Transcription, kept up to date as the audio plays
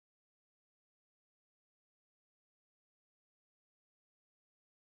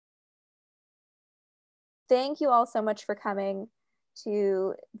thank you all so much for coming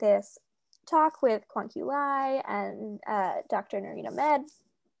to this talk with Kwan Kew Lai and Dr. Nahreen Ahmed.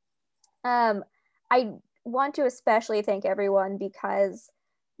 I want to especially thank everyone because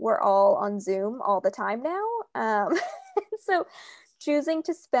we're all on Zoom all the time now. So choosing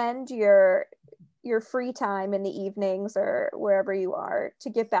to spend your free time in the evenings or wherever you are to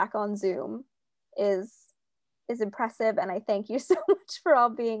get back on Zoom is impressive, and I thank you so much for all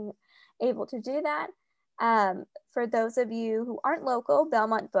being able to do that. For those of you who aren't local,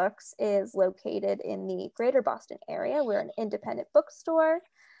 Belmont Books is located in the greater Boston area. We're an independent bookstore,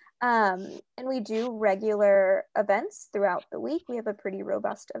 and we do regular events throughout the week. We have a pretty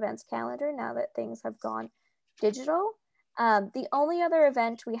robust events calendar now that things have gone digital. The only other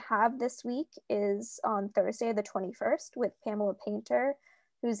event we have this week is on Thursday, the 21st, with Pamela Painter,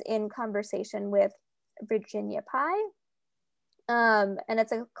 who's in conversation with Virginia Pye. And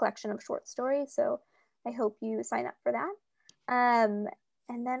it's a collection of short stories, so I hope you sign up for that. And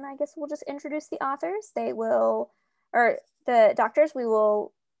then I guess we'll just introduce the authors. They will, or the doctors, we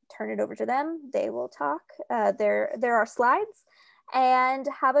will turn it over to them. They will talk. There are slides, and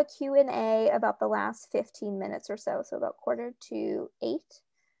have a Q&A about the last 15 minutes or so, so about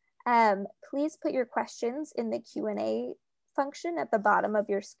 7:45. Please put your questions in the Q&A function at the bottom of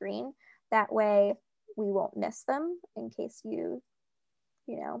your screen. That way we won't miss them in case you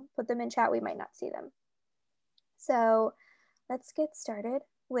put them in chat, we might not see them. So let's get started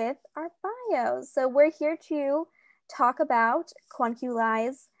with our bios. So we're here to talk about Kwan Kew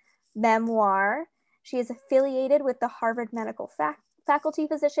Lai's memoir. She is affiliated with the Harvard Medical Faculty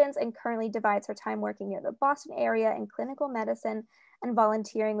Physicians and currently divides her time working near the Boston area in clinical medicine and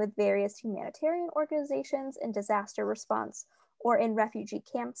volunteering with various humanitarian organizations in disaster response or in refugee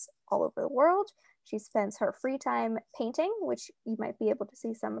camps all over the world. She spends her free time painting, which you might be able to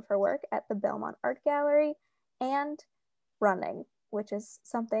see some of her work at the Belmont Art Gallery, and running, which is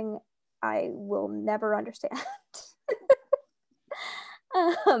something I will never understand.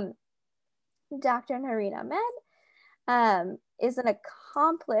 Dr. Nahreen Ahmed is an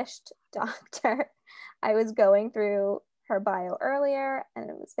accomplished doctor. I was going through her bio earlier and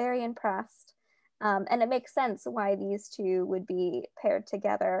I was very impressed. And it makes sense why these two would be paired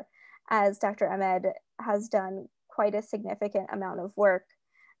together, as Dr. Ahmed has done quite a significant amount of work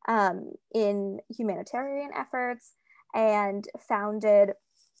in humanitarian efforts and founded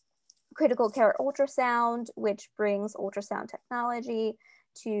Critical Care Ultrasound, which brings ultrasound technology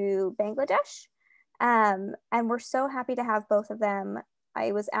to Bangladesh. And we're so happy to have both of them.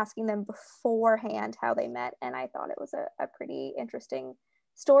 I was asking them beforehand how they met, and I thought it was a pretty interesting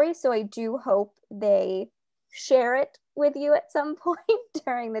story. So I do hope they share it with you at some point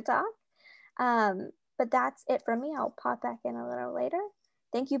during the talk. But that's it from me. I'll pop back in a little later.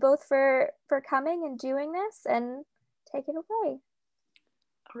 Thank you both for coming and doing this, and take it away.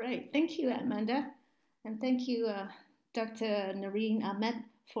 Great. Thank you, Amanda. And thank you, Dr. Nahreen Ahmed,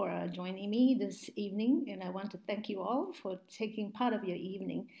 for joining me this evening. And I want to thank you all for taking part of your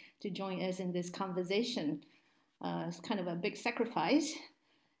evening to join us in this conversation. It's kind of a big sacrifice.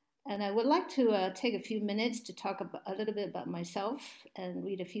 And I would like to take a few minutes to talk a little bit about myself and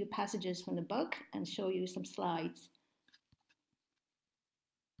read a few passages from the book and show you some slides.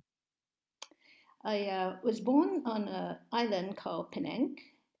 I was born on an island called Penang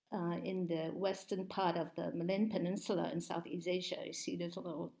in the western part of the Malay Peninsula in Southeast Asia. You see there's a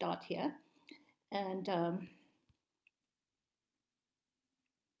little dot here. And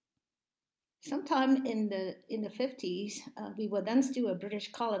sometime in the 50s, we were then still a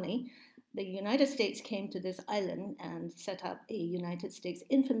British colony. The United States came to this island and set up a United States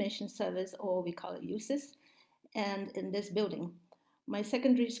Information Service, or we call it USIS, and in this building. My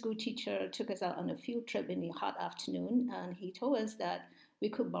secondary school teacher took us out on a field trip in the hot afternoon, and he told us that we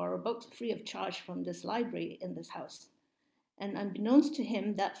could borrow books free of charge from this library in this house. And unbeknownst to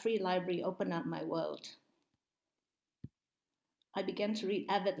him, that free library opened up my world. I began to read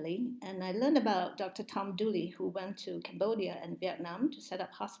avidly, and I learned about Dr. Tom Dooley, who went to Cambodia and Vietnam to set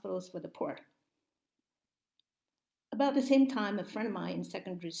up hospitals for the poor. About the same time, a friend of mine in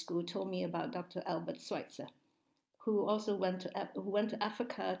secondary school told me about Dr. Albert Schweitzer, who also went to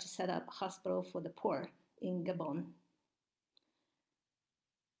Africa to set up a hospital for the poor in Gabon.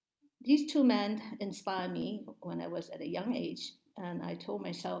 These two men inspired me when I was at a young age, and I told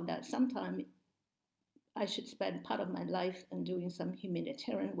myself that sometime I should spend part of my life in doing some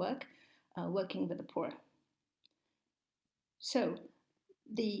humanitarian work, working with the poor. So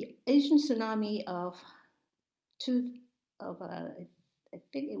the Asian tsunami of I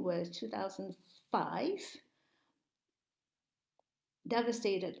think it was 2005,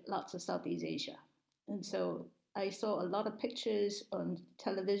 devastated lots of Southeast Asia. And so I saw a lot of pictures on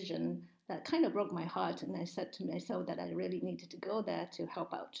television that kind of broke my heart. And I said to myself that I really needed to go there to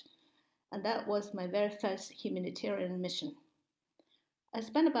help out. And that was my very first humanitarian mission. I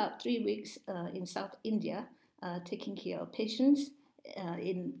spent about 3 weeks in South India taking care of patients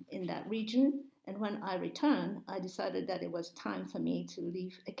in that region. And when I returned, I decided that it was time for me to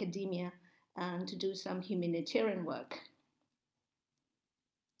leave academia and to do some humanitarian work.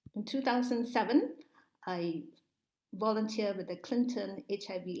 In 2007, I volunteered with the Clinton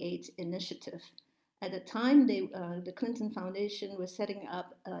HIV/AIDS Initiative. At the time, the Clinton Foundation was setting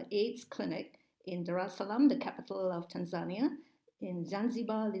up an AIDS clinic in Dar es Salaam, the capital of Tanzania, in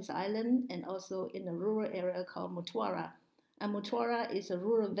Zanzibar, this island, and also in a rural area called Mtwara. And Mtwara is a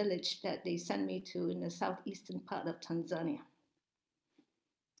rural village that they sent me to in the southeastern part of Tanzania.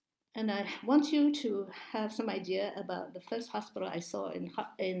 And I want you to have some idea about the first hospital I saw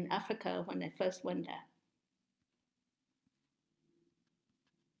in Africa when I first went there.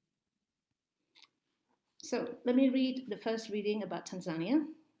 So let me read the first reading about Tanzania.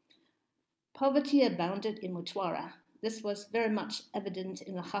 Poverty abounded in Mtwara. This was very much evident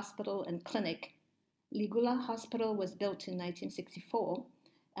in the hospital and clinic. Ligula Hospital was built in 1964,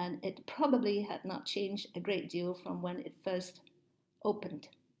 and it probably had not changed a great deal from when it first opened.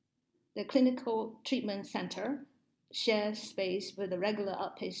 The clinical treatment center shares space with the regular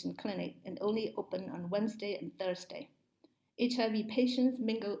outpatient clinic and only open on Wednesday and Thursday. HIV patients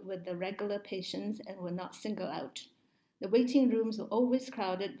mingled with the regular patients and were not singled out. The waiting rooms were always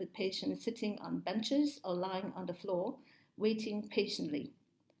crowded with patients sitting on benches or lying on the floor, waiting patiently.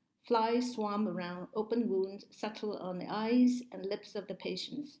 Flies swarm around open wounds, settle on the eyes and lips of the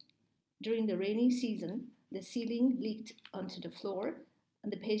patients. During the rainy season, the ceiling leaked onto the floor,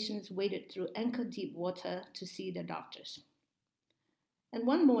 and the patients waded through ankle-deep water to see the doctors. And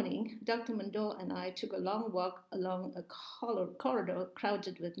one morning, Dr. Mundor and I took a long walk along a corridor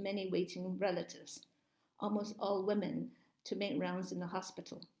crowded with many waiting relatives, almost all women, to make rounds in the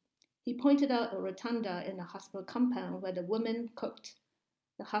hospital. He pointed out a rotunda in the hospital compound where the women cooked.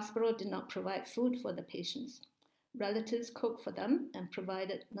 The hospital did not provide food for the patients. Relatives cooked for them and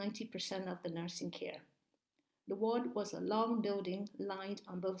provided 90% of the nursing care. The ward was a long building lined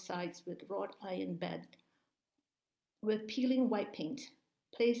on both sides with wrought iron bed with peeling white paint,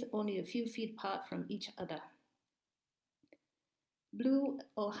 placed only a few feet apart from each other. Blue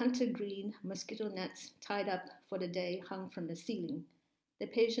or hunter green mosquito nets tied up for the day hung from the ceiling. The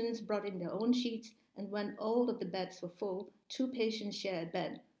patients brought in their own sheets, and when all of the beds were full, 2 patients shared a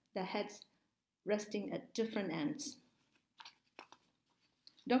bed, their heads resting at different ends.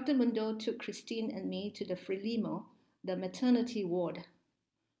 Dr. Mundo took Christine and me to the Frelimo, the maternity ward,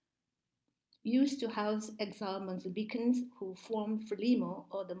 used to house exiled Mozambicans who formed Frelimo,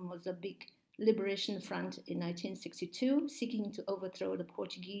 or the Mozambique Liberation Front, in 1962, seeking to overthrow the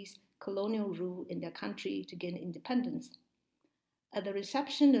Portuguese colonial rule in their country to gain independence. At the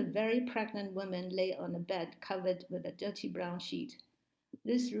reception, a very pregnant woman lay on a bed covered with a dirty brown sheet.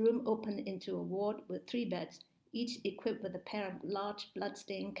 This room opened into a ward with 3 beds, each equipped with a pair of large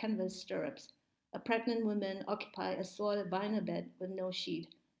blood-stained canvas stirrups. A pregnant woman occupied a soiled vinyl bed with no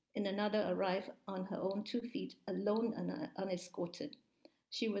sheet, and another arrived on her own 2 feet, alone and unescorted.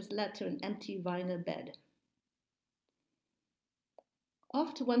 She was led to an empty vinyl bed.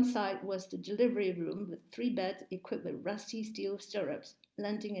 Off to one side was the delivery room with 3 beds equipped with rusty steel stirrups,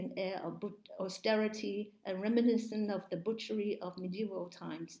 lending an air of austerity and reminiscent of the butchery of medieval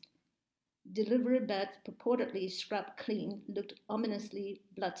times. Delivery beds, purportedly scrubbed clean, looked ominously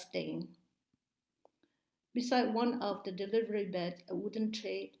blood-stained. Beside one of the delivery beds, a wooden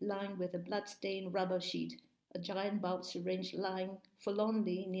tray lined with a blood-stained rubber sheet, a giant bulb syringe lying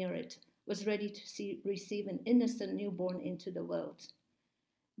forlornly near it, was ready to receive an innocent newborn into the world.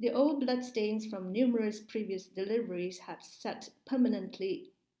 The old bloodstains from numerous previous deliveries had set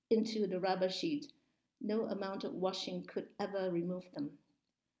permanently into the rubber sheet. No amount of washing could ever remove them.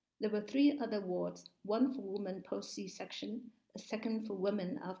 There were 3 other wards, one for women post-C-section, a second for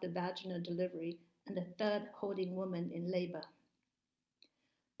women after vaginal delivery, and a third holding women in labor.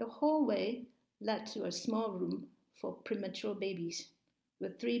 The hallway led to a small room for premature babies,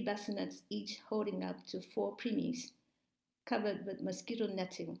 with 3 bassinets each holding up to 4 preemies, covered with mosquito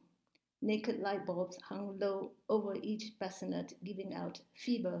netting. Naked light bulbs hung low over each bassinet, giving out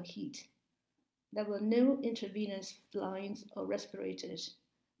feeble heat. There were no intravenous lines or respirators.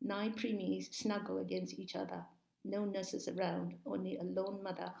 9 preemies snuggled against each other. No nurses around, only a lone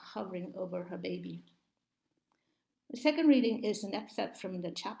mother hovering over her baby. The second reading is an excerpt from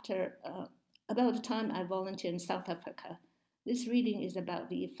the chapter about the time I volunteered in South Africa. This reading is about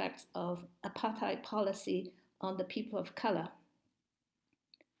the effects of apartheid policy on the people of color.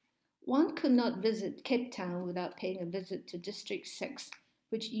 One could not visit Cape Town without paying a visit to District 6,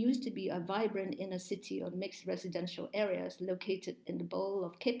 which used to be a vibrant inner city of mixed residential areas located in the bowl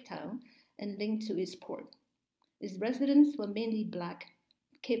of Cape Town and linked to its port. Its residents were mainly black,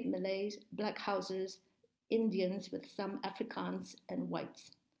 Cape Malays, black houses, Indians with some Afrikaans, and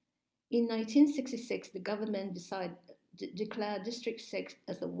whites. In 1966, the government declared District 6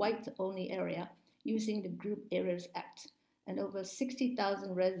 as a white-only area using the Group Areas Act, and over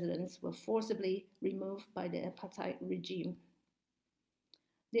 60,000 residents were forcibly removed by the apartheid regime.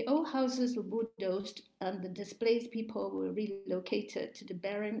 The old houses were bulldozed and the displaced people were relocated to the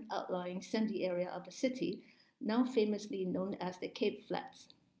barren outlying sandy area of the city, now famously known as the Cape Flats.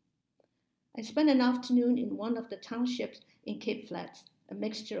 I spent an afternoon in one of the townships in Cape Flats, a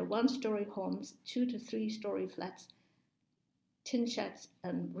mixture of one-story homes, 2 to 3-story flats, tin shacks,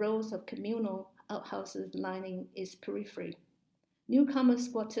 and rows of communal outhouses lining its periphery. Newcomers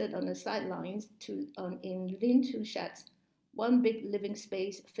squatted on the sidelines in lean-to shacks. One big living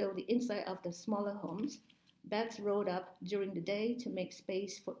space filled the inside of the smaller homes. Beds rolled up during the day to make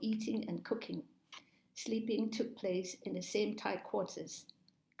space for eating and cooking. Sleeping took place in the same tight quarters.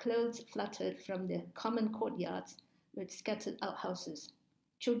 Clothes fluttered from the common courtyards with scattered outhouses.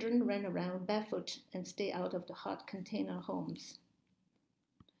 Children ran around barefoot and stayed out of the hot container homes.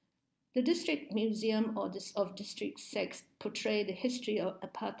 The District Museum of District 6 portrayed the history of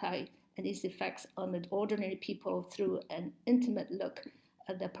apartheid and its effects on the ordinary people through an intimate look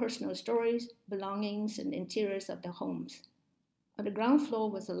at their personal stories, belongings, and interiors of their homes. On the ground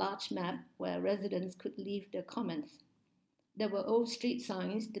floor was a large map where residents could leave their comments. There were old street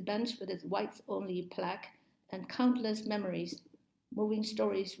signs, the bench with its whites-only plaque, and countless memories, moving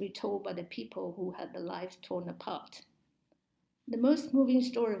stories retold by the people who had their lives torn apart. The most moving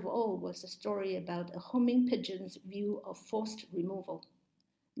story of all was a story about a homing pigeon's view of forced removal,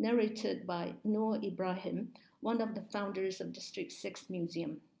 narrated by Noor Ibrahim, one of the founders of District 6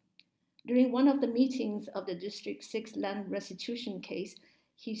 Museum. During one of the meetings of the District 6 land restitution case,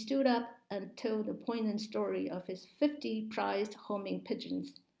 he stood up and told a poignant story of his 50 prized homing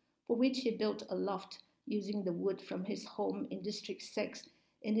pigeons, for which he built a loft using the wood from his home in District 6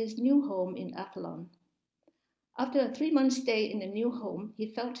 in his new home in Athlone. After a 3-month stay in the new home, he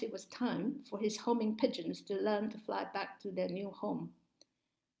felt it was time for his homing pigeons to learn to fly back to their new home.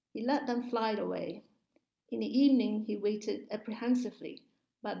 He let them fly away. In the evening, he waited apprehensively,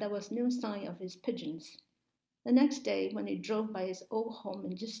 but there was no sign of his pigeons. The next day, when he drove by his old home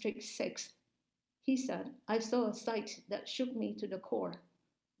in District 6, he said, "I saw a sight that shook me to the core.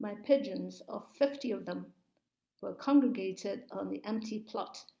 My pigeons, of 50 of them, were congregated on the empty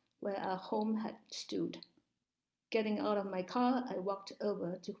plot where our home had stood. Getting out of my car, I walked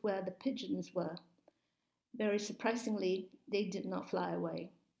over to where the pigeons were. Very surprisingly, they did not fly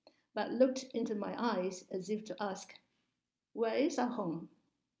away, but looked into my eyes as if to ask, 'Where is our home?'"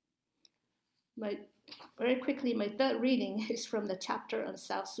 Very quickly, my third reading is from the chapter on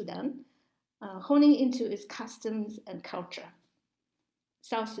South Sudan, honing into its customs and culture.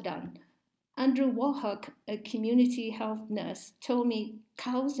 South Sudan. Andrew Warhawk, a community health nurse, told me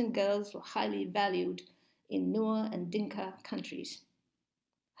cows and girls were highly valued in Nuer and Dinka countries.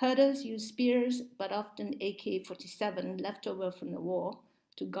 Herders used spears, but often AK-47 left over from the war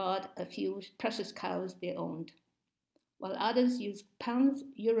to guard a few precious cows they owned, while others used pounds,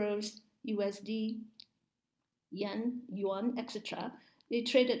 euros, USD, yen, yuan, etc. They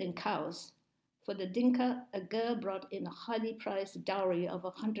traded in cows. For the Dinka, a girl brought in a highly prized dowry of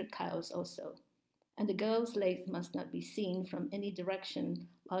 100 cows or so, and the girl's legs must not be seen from any direction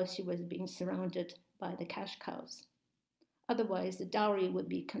while she was being surrounded by the cash cows. Otherwise, the dowry would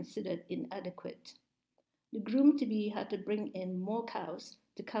be considered inadequate. The groom-to-be had to bring in more cows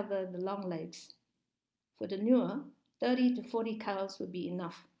to cover the long legs. For the Nuer, 30 to 40 cows would be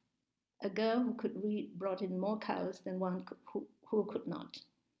enough. A girl who could read brought in more cows than one who could not.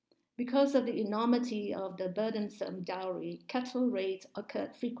 Because of the enormity of the burdensome dowry, cattle raids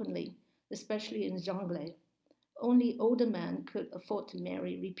occurred frequently, especially in Jonglei. Only older men could afford to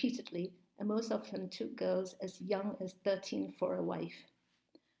marry repeatedly, and most of them took girls as young as 13 for a wife.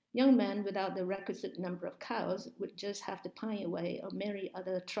 Young men without the requisite number of cows would just have to pine away or marry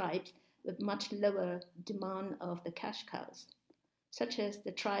other tribes with much lower demand of the cash cows, such as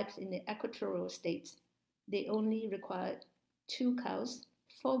the tribes in the equatorial states. They only required 2 cows,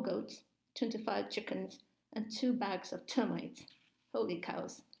 4 goats, 25 chickens, and 2 bags of termites. Holy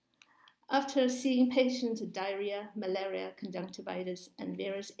cows. After seeing patients with diarrhea, malaria, conjunctivitis, and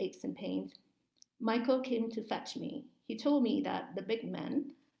various aches and pains, Michael came to fetch me. He told me that the big man,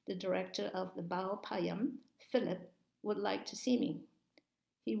 the director of the Bao Payam, Philip, would like to see me.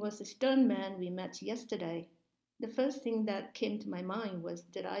 He was the stern man we met yesterday. The first thing that came to my mind was,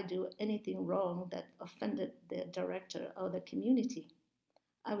 did I do anything wrong that offended the director or the community?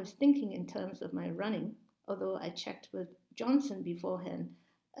 I was thinking in terms of my running, although I checked with Johnson beforehand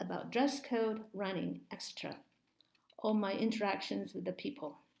about dress code, running, etc. All my interactions with the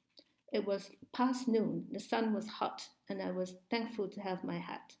people. It was past noon, the sun was hot, and I was thankful to have my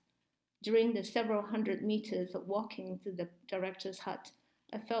hat. During the several hundred meters of walking to the director's hut,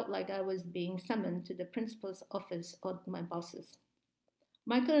 I felt like I was being summoned to the principal's office or my boss's.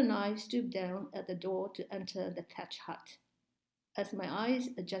 Michael and I stooped down at the door to enter the thatched hut. As my eyes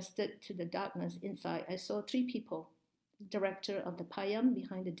adjusted to the darkness inside, I saw three people: the director of the Payam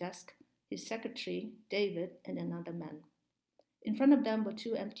behind the desk, his secretary, David, and another man. In front of them were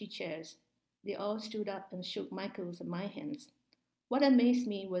two empty chairs. They all stood up and shook Michael's and my hands. What amazed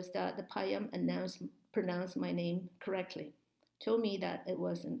me was that the Payam pronounced my name correctly, told me that it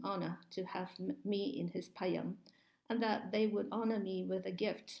was an honor to have me in his Payam, and that they would honor me with a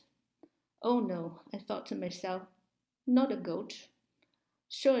gift. Oh no, I thought to myself, not a goat.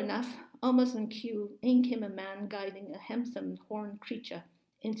 Sure enough, almost on cue, in came a man guiding a handsome horned creature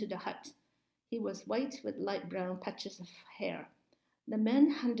into the hut. He was white with light brown patches of hair. The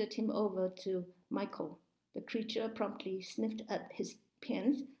man handed him over to Michael. The creature promptly sniffed at his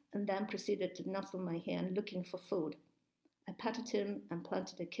pants and then proceeded to nuzzle my hand, looking for food. I patted him and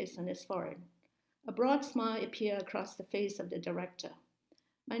planted a kiss on his forehead. A broad smile appeared across the face of the director.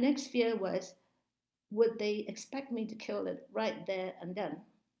 My next fear was, would they expect me to kill it right there and then?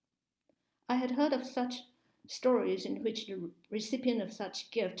 I had heard of such stories in which the recipient of such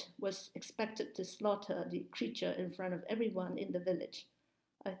gift was expected to slaughter the creature in front of everyone in the village.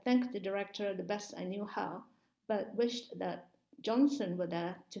 I thanked the director the best I knew how, but wished that Johnson were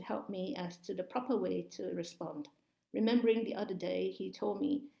there to help me as to the proper way to respond, remembering the other day he told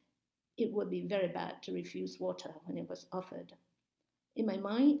me it would be very bad to refuse water when it was offered. In my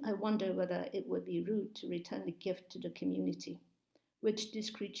mind, I wondered whether it would be rude to return the gift to the community, which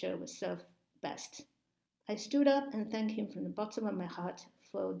this creature would serve best. I stood up and thanked him from the bottom of my heart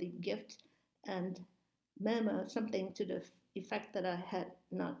for the gift and murmured something to the effect that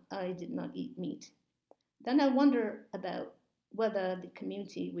I did not eat meat. Then I wondered about whether the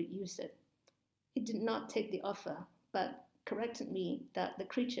community would use it. He did not take the offer, but corrected me that the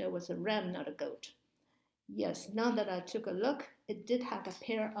creature was a ram, not a goat. Yes, now that I took a look, it did have a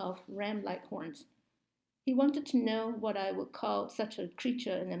pair of ram-like horns. He wanted to know what I would call such a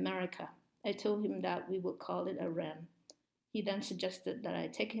creature in America. I told him that we would call it a ram. He then suggested that I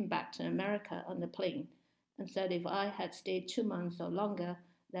take him back to America on the plane, and said if I had stayed 2 months or longer,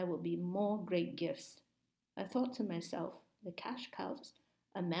 there would be more great gifts. I thought to myself, the cash cows,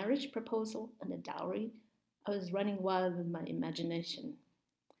 a marriage proposal, and a dowry. I was running wild with my imagination.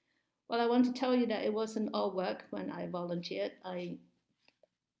 Well, I want to tell you that it wasn't all work when I volunteered. I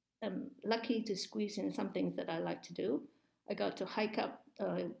am lucky to squeeze in some things that I like to do. I got to hike up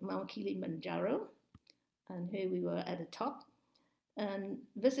Mount Kilimanjaro, and here we were at the top, and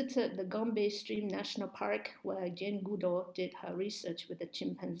visited the Gombe Stream National Park, where Jane Goodall did her research with the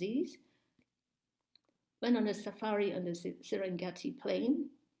chimpanzees, went on a safari on the Serengeti Plain,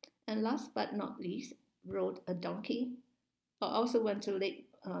 and last but not least, rode a donkey. I also went to Lake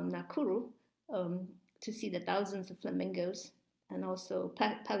Nakuru to see the thousands of flamingos and also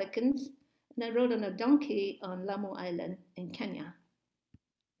pelicans. And I rode on a donkey on Lamu Island in Kenya,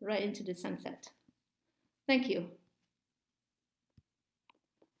 right into the sunset. Thank you.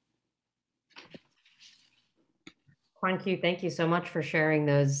 Kwan Kew, thank you so much for sharing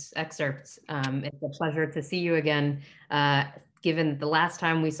those excerpts. It's a pleasure to see you again. Given the last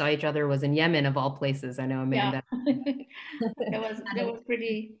time we saw each other was in Yemen, of all places. I know, Amanda. Yeah.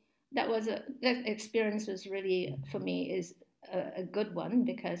 That experience was really, for me, is a good one,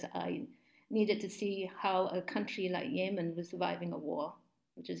 because I needed to see how a country like Yemen was surviving a war,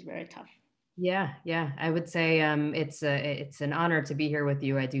 which is very tough. Yeah, I would say it's an honor to be here with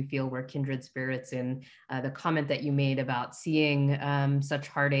you. I do feel we're kindred spirits in the comment that you made about seeing such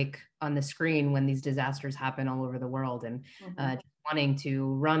heartache on the screen when these disasters happen all over the world, and just wanting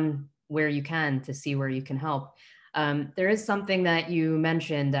to run where you can to see where you can help. There is something that you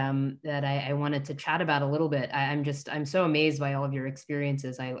mentioned that I wanted to chat about a little bit. I'm so amazed by all of your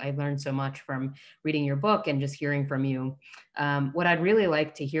experiences. I learned so much from reading your book and just hearing from you. What I'd really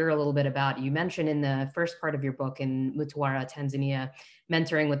like to hear a little bit about, you mentioned in the first part of your book in Mtwara, Tanzania,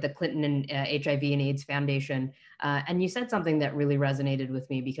 mentoring with the Clinton and HIV and AIDS Foundation. And you said something that really resonated with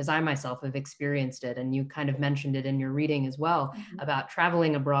me because I myself have experienced it. And you kind of mentioned it in your reading as well about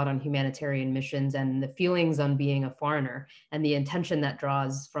traveling abroad on humanitarian missions and the feelings on being a foreigner and the attention that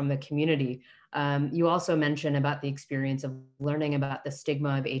draws from the community. You also mentioned about the experience of learning about the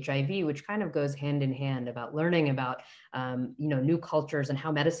stigma of HIV, which kind of goes hand in hand about learning about new cultures and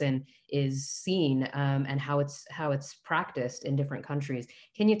how medicine is seen and how it's practiced in different countries.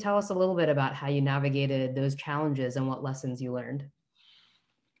 Can you tell us a little bit about how you navigated those challenges and what lessons you learned?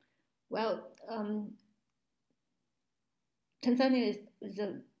 Well, Tanzania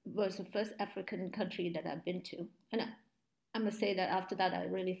was the first African country that I've been to, and I must say that after that, I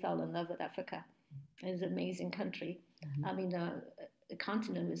really fell in love with Africa. It's an amazing country. I mean, a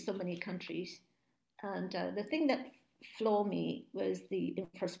continent with so many countries. And the thing that floored me was the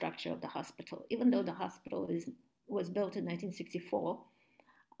infrastructure of the hospital. Even though the hospital was built in 1964,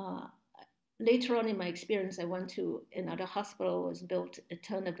 later on in my experience, I went to another hospital that was built at the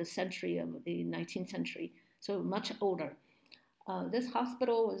turn of the century, of the 19th century, so much older. This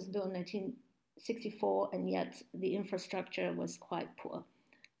hospital was built in 1964, and yet the infrastructure was quite poor.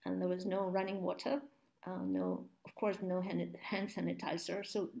 And there was no running water, no hand sanitizer.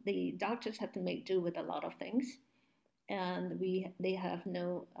 So the doctors have to make do with a lot of things. And they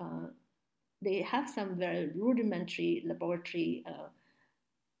have some very rudimentary laboratory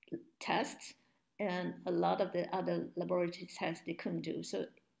tests, and a lot of the other laboratory tests they couldn't do. So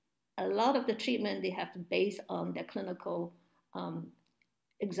a lot of the treatment they have to base on their clinical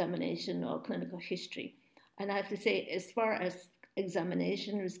examination or clinical history. And I have to say, as far as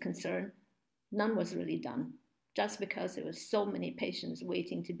examination is concerned, none was really done, just because there was so many patients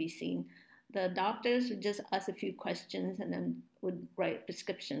waiting to be seen. The doctors would just ask a few questions and then would write a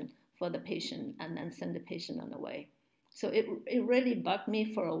prescription for the patient and then send the patient on the way. So it really bugged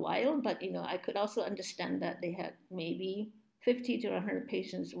me for a while, but I could also understand that they had maybe 50 to 100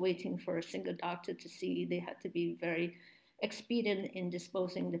 patients waiting for a single doctor to see. They had to be very expedient in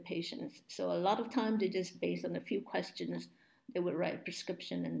disposing the patients. So a lot of time they just, based on a few questions, they would write a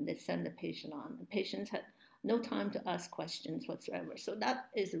prescription and they send the patient on. The patients had no time to ask questions whatsoever. So that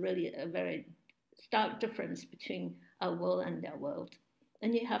is really a very stark difference between our world and their world.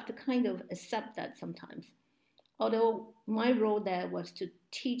 And you have to kind of accept that sometimes. Although my role there was to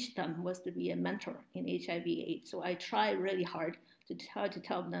teach them, was to be a mentor in HIV/AIDS. So I try really hard to try to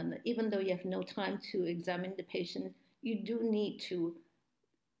tell them that even though you have no time to examine the patient, you do need to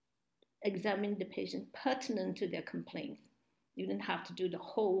examine the patient pertinent to their complaints. You didn't have to do the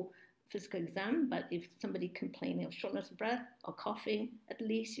whole physical exam, but if somebody complaining of shortness of breath or coughing, at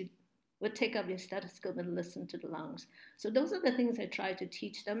least you would take up your stethoscope and listen to the lungs. So those are the things I try to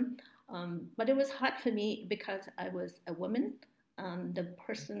teach them. But it was hard for me because I was a woman. The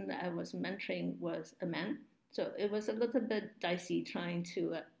person that I was mentoring was a man. So it was a little bit dicey trying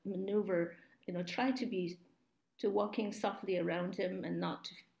to maneuver, try to walking softly around him and not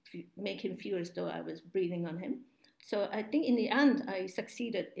to make him feel as though I was breathing on him. So I think in the end, I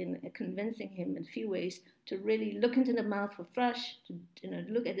succeeded in convincing him in a few ways to really look into the mouth for thrush, to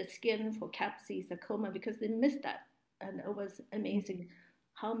look at the skin for capsule, sarcoma, because they missed that. And it was amazing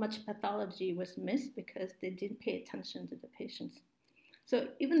how much pathology was missed because they didn't pay attention to the patients. So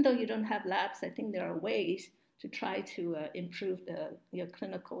even though you don't have labs, I think there are ways to try to improve your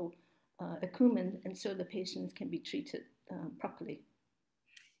clinical equipment, and so the patients can be treated properly.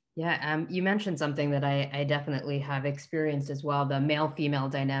 Yeah, you mentioned something that I definitely have experienced as well, the male-female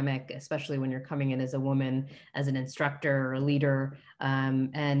dynamic, especially when you're coming in as a woman, as an instructor or a leader.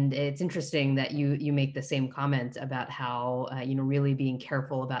 And it's interesting that you make the same comment about how, really being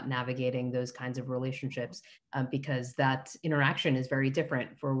careful about navigating those kinds of relationships, because that interaction is very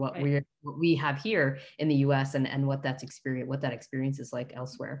different for what we have here in the US and what that experience is like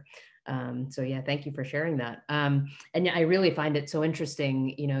elsewhere. So yeah, thank you for sharing that. And yeah, I really find it so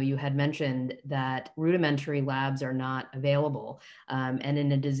interesting. You had mentioned that rudimentary labs are not available. And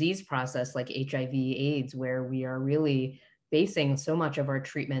in a disease process like HIV/AIDS, where we are really basing so much of our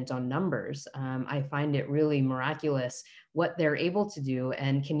treatment on numbers, I find it really miraculous what they're able to do.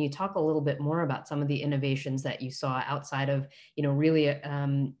 And can you talk a little bit more about some of the innovations that you saw outside of, really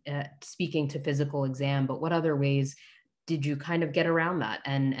speaking to physical exam, but what other ways did you kind of get around that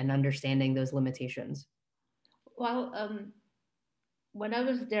and understanding those limitations? Well, when I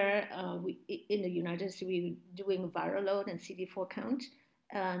was there in the United States, we were doing viral load and CD4 count.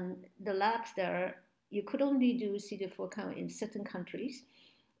 And the labs there, you could only do CD4 count in certain countries.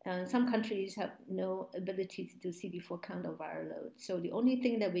 And some countries have no ability to do CD4 count or viral load. So the only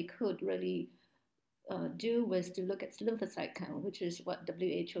thing that we could really do was to look at lymphocyte count, which is what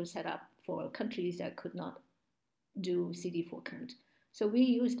WHO set up for countries that could not do CD4 count. So we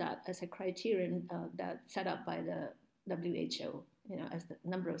use that as a criterion that set up by the WHO, as the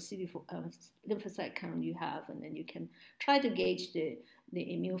number of CD4 lymphocyte count you have, and then you can try to gauge the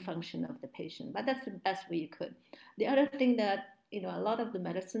immune function of the patient. But that's the best way you could. The other thing that, a lot of the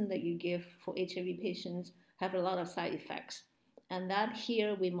medicine that you give for HIV patients have a lot of side effects. And that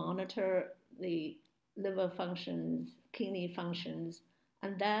here we monitor the liver functions, kidney functions,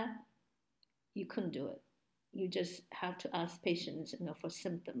 and that you couldn't do it. You just have to ask patients, for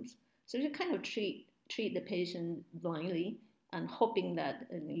symptoms. So you kind of treat the patient blindly and hoping that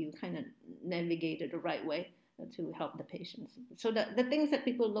you kind of navigate it the right way to help the patients. So the things that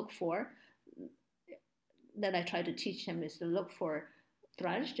people look for, that I try to teach them, is to look for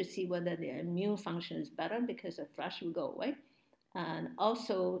thrush to see whether their immune function is better, because the thrush will go away, and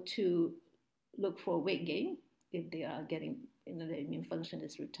also to look for weight gain if they are getting, the immune function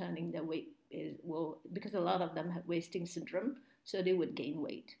is returning, their weight will, because a lot of them have wasting syndrome, so they would gain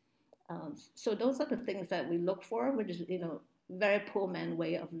weight. So those are the things that we look for, which is, very poor man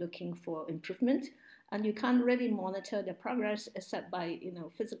way of looking for improvement. And you can't really monitor the progress except by,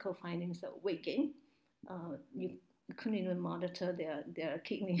 physical findings of weight gain. You couldn't even monitor their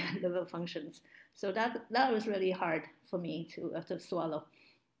kidney and liver functions. So that was really hard for me to swallow.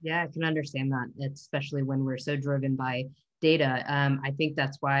 Yeah, I can understand that, especially when we're so driven by data. I think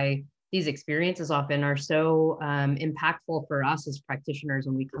that's why these experiences often are so impactful for us as practitioners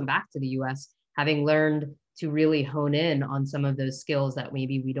when we come back to the US, having learned to really hone in on some of those skills that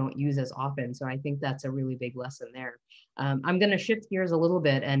maybe we don't use as often. So I think that's a really big lesson there. I'm going to shift gears a little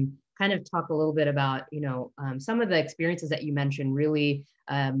bit and kind of talk a little bit about, some of the experiences that you mentioned really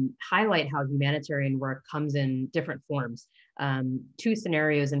highlight how humanitarian work comes in different forms. Two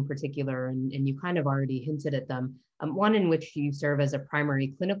scenarios in particular, and you kind of already hinted at them. One in which you serve as a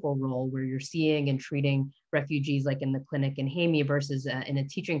primary clinical role where you're seeing and treating refugees like in the clinic in Hamey versus in a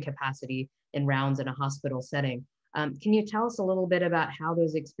teaching capacity in rounds in a hospital setting. Can you tell us a little bit about how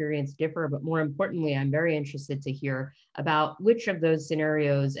those experiences differ? But more importantly, I'm very interested to hear about which of those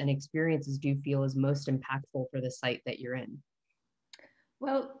scenarios and experiences do you feel is most impactful for the site that you're in?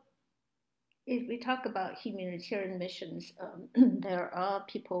 Well, if we talk about humanitarian missions, there are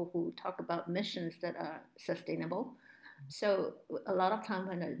people who talk about missions that are sustainable. So a lot of time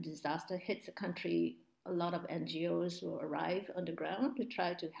when a disaster hits a country, a lot of NGOs will arrive on the ground to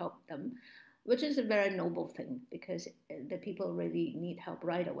try to help them, which is a very noble thing, because the people really need help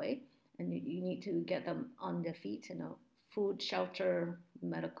right away, and you need to get them on their feet, food, shelter,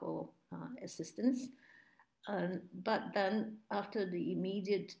 medical assistance. But then after the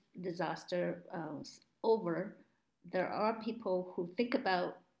immediate disaster is over, there are people who think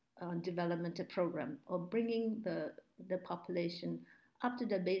about developmental program or bringing the population up to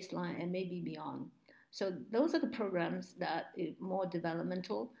the baseline and maybe beyond. So those are the programs that are more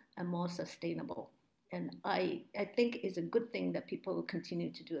developmental and more sustainable. And I think it's a good thing that people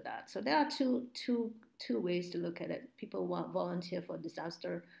continue to do that. So there are two ways to look at it. People want volunteer for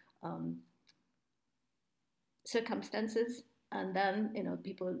disaster circumstances, and then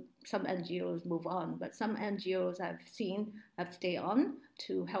people, some NGOs move on, but some NGOs I've seen have stayed on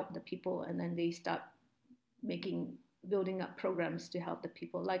to help the people, and then they start building up programs to help the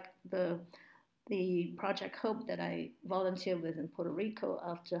people, like the Project Hope that I volunteered with in Puerto Rico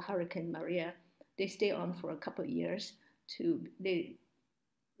after Hurricane Maria. They stay on for a couple of years. They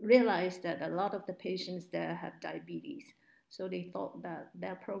realized that a lot of the patients there have diabetes, so they thought that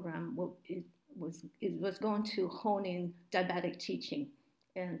their program was going to hone in diabetic teaching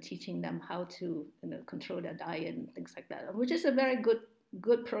and teaching them how to control their diet and things like that, which is a very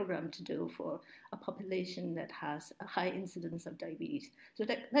good program to do for a population that has a high incidence of diabetes. So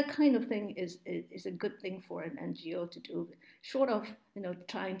that kind of thing is a good thing for an NGO to do, short of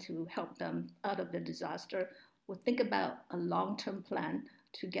trying to help them out of the disaster. We'll think about a long-term plan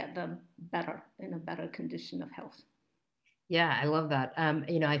to get them better, in a better condition of health. Yeah, I love that.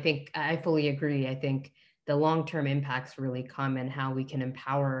 I think I fully agree. I think the long-term impacts really come in how we can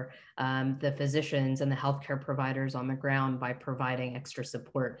empower the physicians and the healthcare providers on the ground by providing extra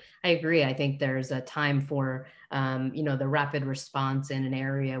support. I agree. I think there's a time for, the rapid response in an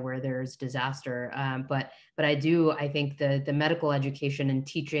area where there's disaster. But I think the medical education and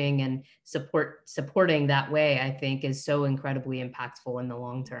teaching and supporting that way, I think is so incredibly impactful in the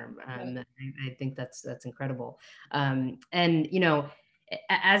long term. I think that's incredible.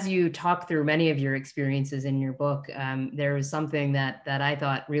 As you talk through many of your experiences in your book, there was something that I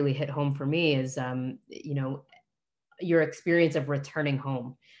thought really hit home for me is, your experience of returning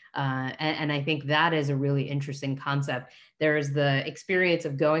home. And I think that is a really interesting concept. There's the experience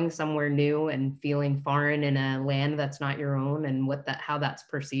of going somewhere new and feeling foreign in a land that's not your own, and how that's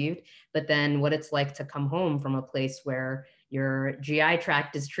perceived. But then what it's like to come home from a place where your GI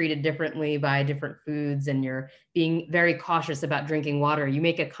tract is treated differently by different foods, and you're being very cautious about drinking water. You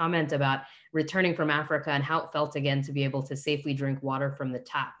make a comment about returning from Africa and how it felt again to be able to safely drink water from the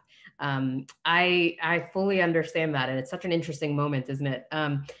tap. I fully understand that, and it's such an interesting moment, isn't it?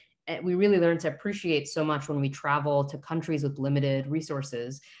 We really learn to appreciate so much when we travel to countries with limited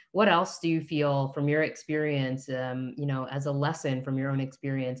resources. What else do you feel from your experience, as a lesson from your own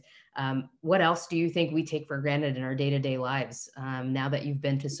experience? What else do you think we take for granted in our day-to-day lives now that you've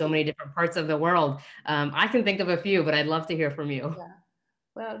been to so many different parts of the world? I can think of a few, but I'd love to hear from you. Yeah.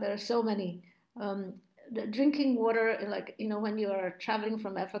 Well, there are so many. The drinking water, like, when you are traveling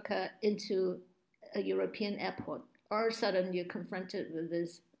from Africa into a European airport, all of a sudden you're confronted with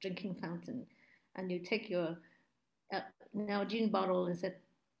this drinking fountain, and you take your Nalgene bottle and said,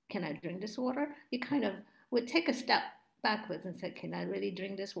 "Can I drink this water?" You kind of would take a step backwards and say, "Can I really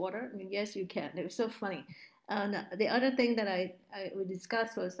drink this water?" I mean, yes, you can. It was so funny. And the other thing that we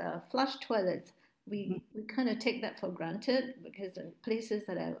discussed was flush toilets. We kind of take that for granted, because in places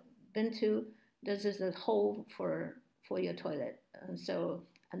that I've been to, there's just a hole for your toilet, and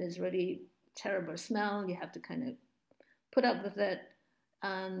it's really terrible smell. You have to kind of put up with it.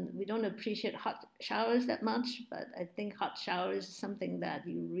 We don't appreciate hot showers that much, but I think hot showers is something that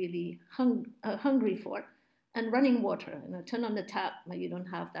you really hungry for. And running water, turn on the tap, but you don't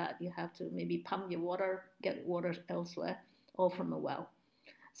have that. You have to maybe pump your water, get water elsewhere, or from a well.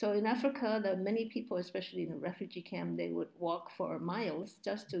 So in Africa, there are many people, especially in a refugee camp, they would walk for miles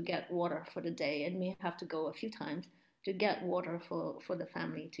just to get water for the day, and may have to go a few times to get water for the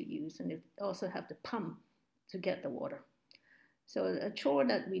family to use. And they also have to pump to get the water. So a chore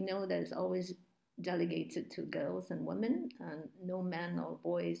that we know that is always delegated to girls and women, and no men or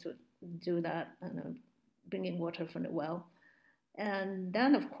boys would do that, bringing water from the well. And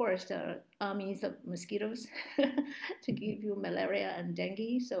then, of course, there are armies of mosquitoes to give you malaria and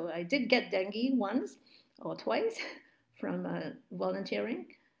dengue. So I did get dengue once or twice from volunteering.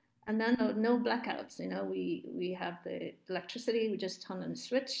 And then no blackouts. We have the electricity. We just turn on a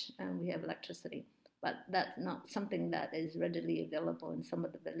switch and we have electricity. But that's not something that is readily available in some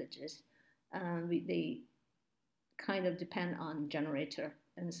of the villages. They kind of depend on generator,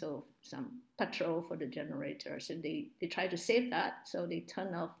 and so some petrol for the generator. So they try to save that. So they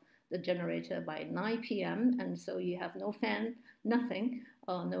turn off the generator by 9 p.m. And so you have no fan, nothing,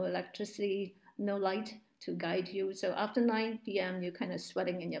 no electricity, no light to guide you. So after 9 p.m., you're kind of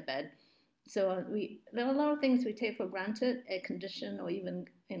sweating in your bed. So there are a lot of things we take for granted, air condition or even,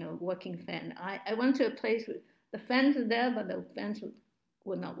 working fan. I went to a place where the fans are there, but the fans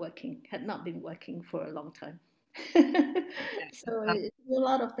were not working, had not been working for a long time. So it's a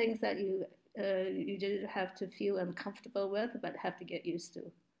lot of things that you just have to feel uncomfortable with, but have to get used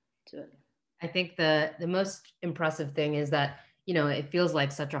to it. I think the most impressive thing is that, it feels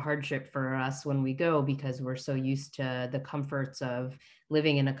like such a hardship for us when we go, because we're so used to the comforts of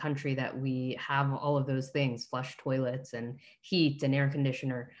living in a country that we have all of those things, flush toilets and heat and air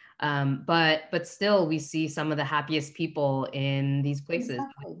conditioner. But still, we see some of the happiest people in these places.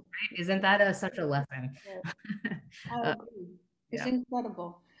 Exactly. Right? Isn't that such a lesson? Yes. I agree. It's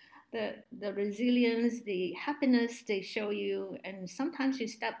incredible. The resilience, the happiness they show you, and sometimes you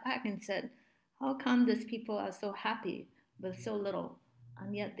step back and said, how come these people are so happy with so little?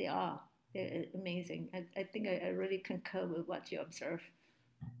 And yet they are. They're amazing. I think I really concur with what you observe.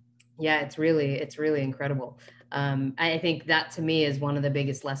 Yeah, it's really incredible. I think that to me is one of the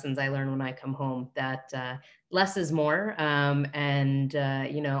biggest lessons I learn when I come home, that less is more. And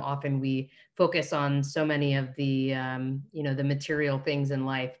often we focus on so many of the, the material things in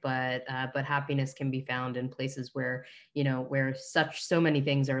life, but happiness can be found in places where, where so many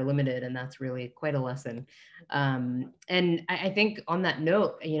things are limited. And that's really quite a lesson. And I think on that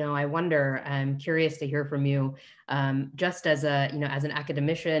note, I wonder, I'm curious to hear from you, just as as an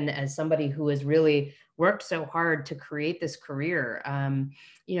academician, as somebody who has really worked so hard to create this career, and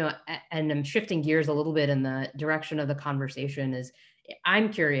I'm shifting gears a little bit in the direction of the conversation.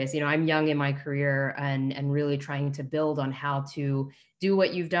 I'm curious, I'm young in my career, and really trying to build on how to do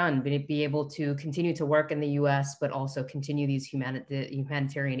what you've done, be able to continue to work in the US, but also continue these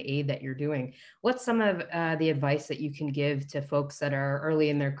humanitarian aid that you're doing. What's some of the advice that you can give to folks that are early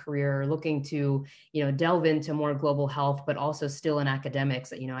in their career, looking to, delve into more global health, but also still in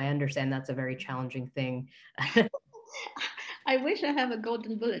academics? I understand that's a very challenging thing. I wish I have a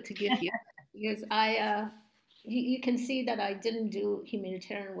golden bullet to give you, because you can see that I didn't do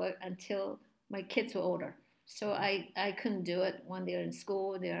humanitarian work until my kids were older. So I couldn't do it when they're in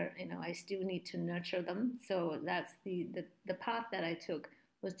school. They're, I still need to nurture them. So that's the path that I took,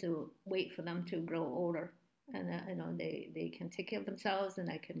 was to wait for them to grow older, and they can take care of themselves, and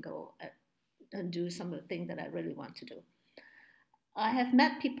I can go and do some of the things that I really want to do. I have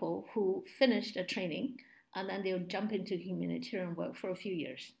met people who finished a training and then they'll jump into humanitarian work for a few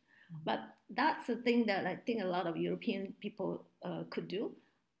years. But that's the thing that I think a lot of European people could do.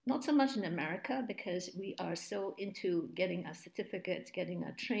 Not so much in America, because we are so into getting a certificate, getting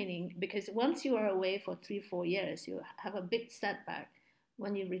a training. Because once you are away for 3, 4 years, you have a big setback.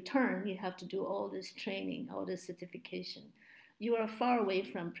 When you return, you have to do all this training, all this certification. You are far away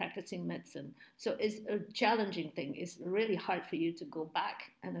from practicing medicine. So it's a challenging thing. It's really hard for you to go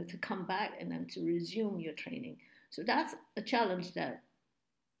back and to come back and then to resume your training. So that's a challenge that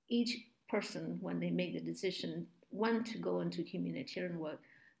each person, when they make the decision when to go into humanitarian work,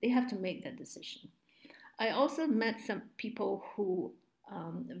 they have to make that decision. I also met some people who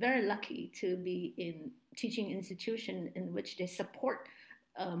are very lucky to be in teaching institution in which they support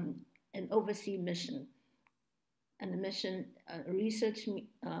an overseas mission, and a mission, a research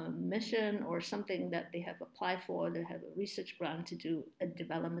mission, or something that they have applied for. They have a research grant to do a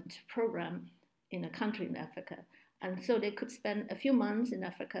development program in a country in Africa. And so they could spend a few months in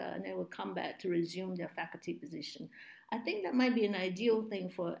Africa and they would come back to resume their faculty position. I think that might be an ideal thing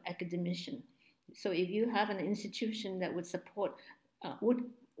for academician. So if you have an institution that would support,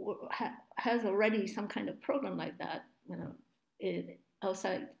 has already some kind of program like that,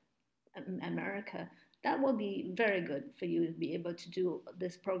 outside America, that will be very good for you to be able to do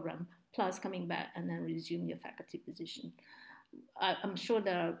this program, plus coming back and then resume your faculty position. I'm sure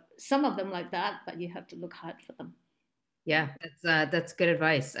there are some of them like that, but you have to look hard for them. Yeah, that's good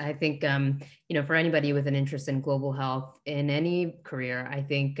advice. I think for anybody with an interest in global health in any career, I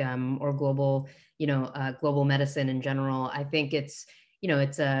think or global global medicine in general, I think it's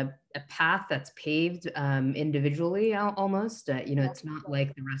a path that's paved individually almost. It's not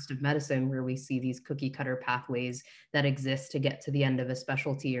like the rest of medicine where we see these cookie cutter pathways that exist to get to the end of a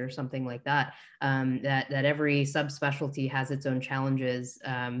specialty or something like that. That every subspecialty has its own challenges.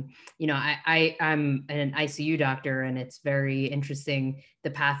 I'm an ICU doctor, and it's very interesting the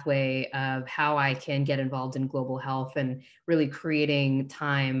pathway of how I can get involved in global health and really creating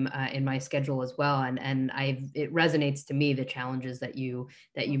time in my schedule as well. And it resonates to me, the challenges that you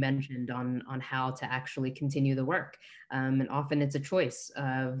mentioned on how to actually continue the work. And often it's a choice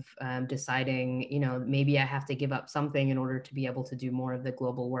of deciding, maybe I have to give up something in order to be able to do more of the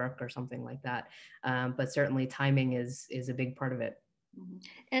global work or something like that. But certainly timing is a big part of it. Mm-hmm.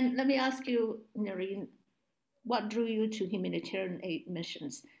 And let me ask you, Nahreen, what drew you to humanitarian aid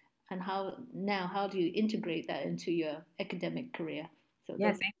missions, and how do you integrate that into your academic career? So yeah,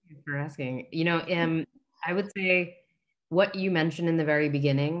 thank you for asking. I would say what you mentioned in the very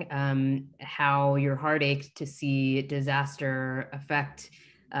beginning, how your heart ached to see disaster affect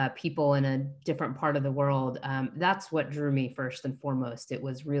people in a different part of the world. That's what drew me first and foremost. It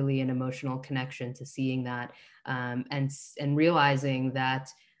was really an emotional connection to seeing that, and realizing that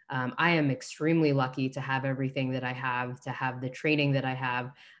I am extremely lucky to have everything that I have, to have the training that I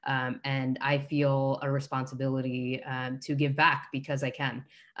have, and I feel a responsibility to give back because I can,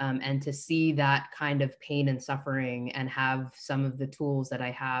 and to see that kind of pain and suffering and have some of the tools that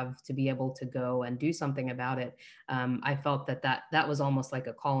I have to be able to go and do something about it. I felt that was almost like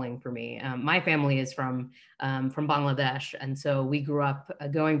a calling for me. My family is from Bangladesh, and so we grew up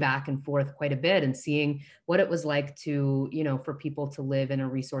going back and forth quite a bit and seeing what it was like to, for people to live in a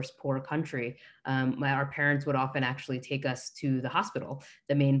resource poor country. Our parents would often actually take us to the hospital,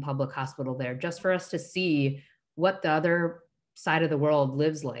 the main public hospital there, just for us to see what the other side of the world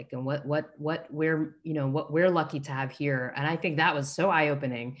lives like, and what we're lucky to have here. And I think that was so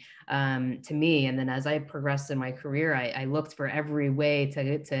eye-opening to me. And then as I progressed in my career, I looked for every way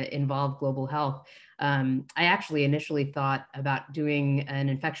to involve global health. I actually initially thought about doing an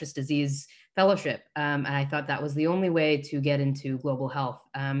infectious disease fellowship, and I thought that was the only way to get into global health.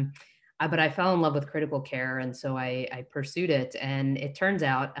 But I fell in love with critical care, and so I pursued it. And it turns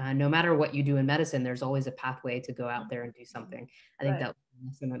out, no matter what you do in medicine, there's always a pathway to go out there and do something. I think that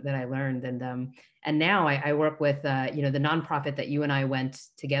was something that I learned. And now I work with, the nonprofit that you and I went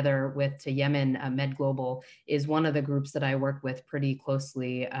together with to Yemen, Med Global, is one of the groups that I work with pretty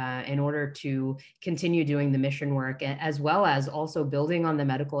closely in order to continue doing the mission work, as well as also building on the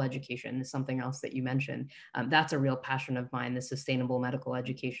medical education is something else that you mentioned. That's a real passion of mine, the sustainable medical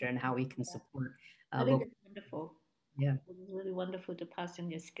education and how we can support. I think it's wonderful. Yeah. It's really wonderful to pass on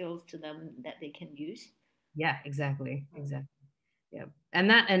your skills to them that they can use. Yeah, exactly. Exactly. Yeah. And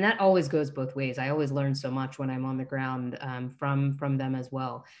that always goes both ways. I always learn so much when I'm on the ground, from them as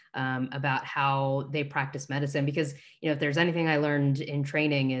well, about how they practice medicine. Because if there's anything I learned in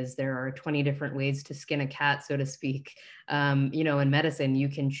training is there are 20 different ways to skin a cat, so to speak. In medicine, you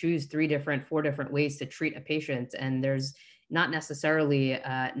can choose 4 different ways to treat a patient, and there's not necessarily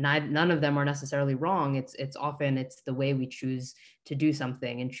none of them are necessarily wrong. It's often it's the way we choose to do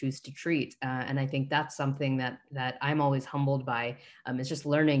something and choose to treat. And I think that's something that I'm always humbled by. It's just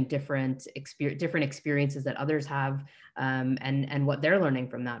learning different experiences that others have, and what they're learning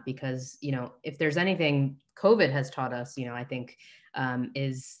from that. Because if there's anything COVID has taught us, I think,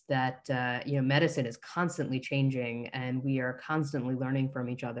 is that medicine is constantly changing, and we are constantly learning from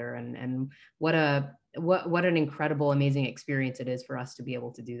each other. And what an incredible, amazing experience it is for us to be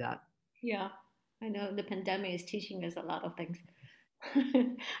able to do that. Yeah, I know the pandemic is teaching us a lot of things.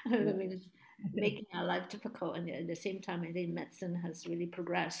 I Yeah. mean, it's making our life difficult, and at the same time, I think medicine has really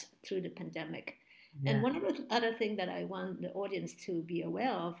progressed through the pandemic. And Yeah. one of the other thing that I want the audience to be aware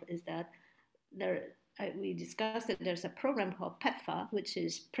of is that there, we discussed that there's a program called PEPFAR, which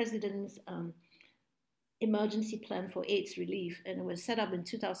is President's Emergency Plan for AIDS Relief, and it was set up in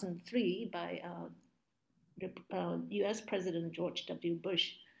 2003 by U.S. President George W.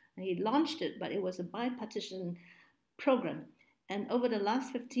 Bush. And he launched it, but it was a bipartisan program. And over the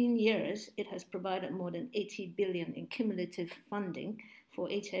last 15 years, it has provided more than 80 billion in cumulative funding for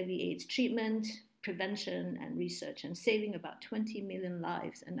HIV/AIDS treatment, prevention, and research, and saving about 20 million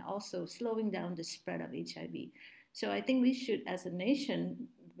lives, and also slowing down the spread of HIV. So I think we should, as a nation,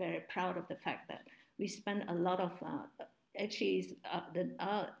 very proud of the fact that we spend a lot of actually,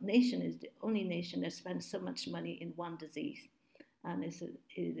 our nation is the only nation that spends so much money in one disease. And it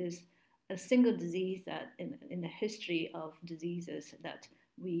is a single disease that in the history of diseases that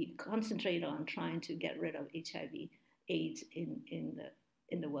we concentrate on trying to get rid of HIV, AIDS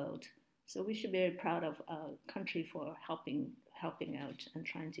in the world. So we should be very proud of our country for helping out and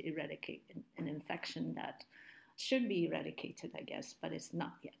trying to eradicate an infection that should be eradicated, I guess, but it's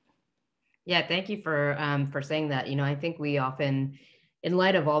not yet. Yeah, thank you for saying that. I think we often, in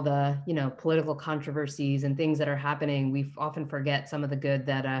light of all the political controversies and things that are happening, we often forget some of the good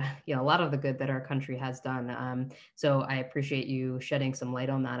that a lot of the good that our country has done. So I appreciate you shedding some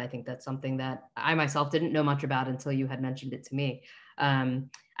light on that. I think that's something that I myself didn't know much about until you had mentioned it to me.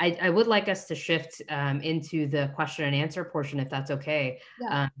 I would like us to shift into the question and answer portion, if that's okay.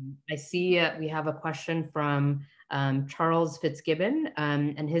 Yeah. I see we have a question from Charles Fitzgibbon,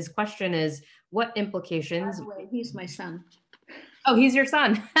 and his question is, what implications? By the way, he's my son. Oh, he's your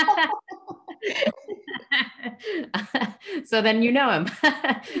son. So then you know him.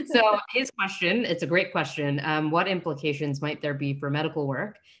 So his question, it's a great question. What implications might there be for medical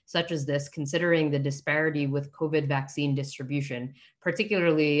work, such as this, considering the disparity with COVID vaccine distribution,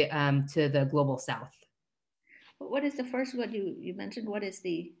 particularly to the global South? What is the first word you mentioned? What is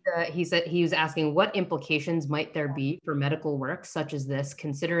the? He said he was asking what implications might there be for medical work such as this,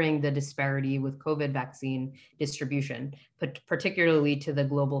 considering the disparity with COVID vaccine distribution, particularly to the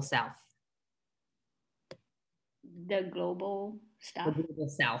global South. The global South. The global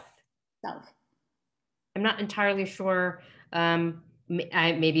South. South. I'm not entirely sure.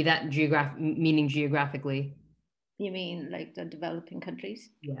 Maybe that meaning geographically. You mean like the developing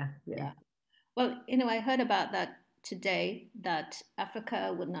countries? Yeah. Well, I heard about that today, that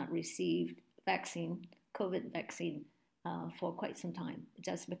Africa would not receive COVID vaccine, for quite some time,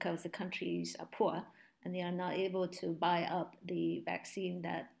 just because the countries are poor and they are not able to buy up the vaccine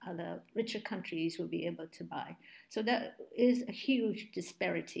that other richer countries will be able to buy. So that is a huge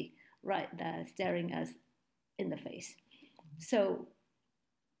disparity right there staring us in the face. So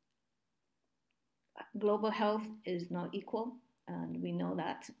global health is not equal, and we know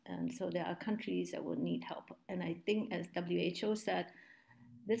that. And so there are countries that will need help. And I think, as WHO said,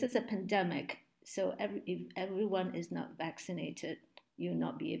 this is a pandemic. So if everyone is not vaccinated, you'll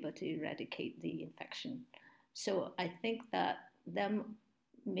not be able to eradicate the infection. So I think that there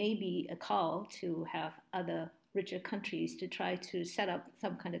may be a call to have other richer countries to try to set up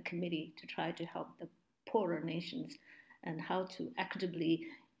some kind of committee to try to help the poorer nations and how to equitably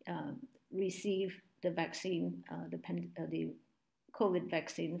receive the vaccine, the COVID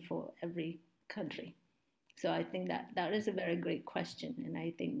vaccine for every country. So I think that is a very great question, and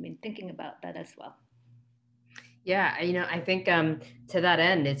I think I've been thinking about that as well. Yeah, I think to that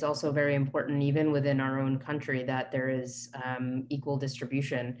end, it's also very important, even within our own country, that there is equal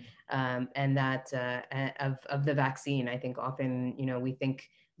distribution, and that of the vaccine. I think often, we think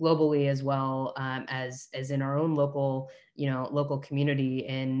globally as well, as in our own local, local community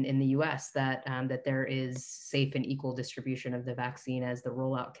in the U.S. that there is safe and equal distribution of the vaccine as the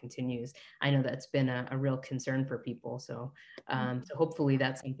rollout continues. I know that's been a real concern for people. So so hopefully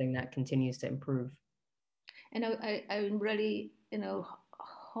that's something that continues to improve. And I'm really,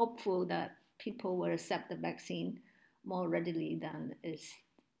 hopeful that people will accept the vaccine more readily than is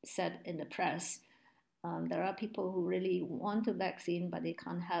said in the press. There are people who really want the vaccine, but they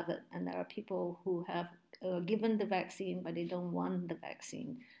can't have it. And there are people who have given the vaccine, but they don't want the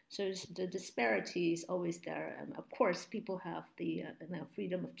vaccine. So the disparity is always there. And of course, people have the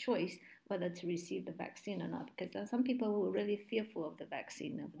freedom of choice whether to receive the vaccine or not, because there are some people who are really fearful of the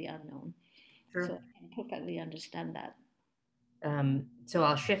vaccine, of the unknown. Sure. So I can perfectly understand that. So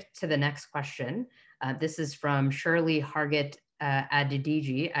I'll shift to the next question. This is from Shirley Hargett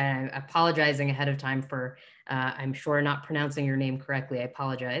Adidiji. I'm apologizing ahead of time for, I'm sure, not pronouncing your name correctly. I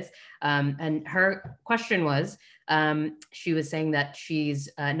apologize. And her question was, she was saying that she's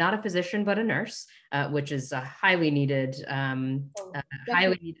not a physician, but a nurse, which is a highly needed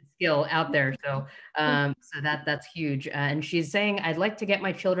skill out there. So, so that's huge. And she's saying, I'd like to get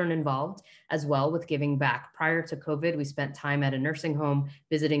my children involved as well with giving back. Prior to COVID, we spent time at a nursing home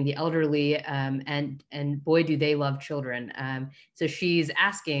visiting the elderly, and boy, do they love children. So she's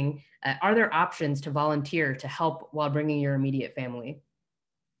asking, are there options to volunteer to help while bringing your immediate family?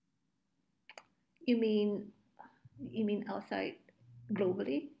 You mean outside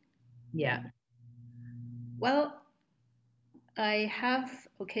globally? Yeah. Well, I have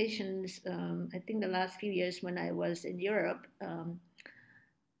occasions, I think the last few years when I was in Europe,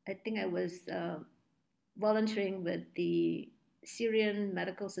 I think I was volunteering with the Syrian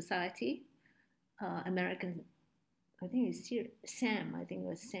Medical Society, American, I think it's SAM, I think it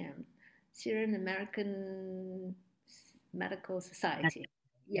was SAM, Syrian American Medical Society.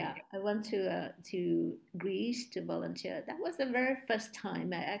 Yeah, I went to Greece to volunteer. That was the very first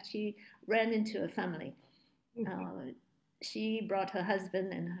time I actually ran into a family. She brought her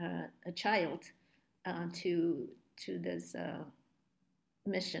husband and a child to this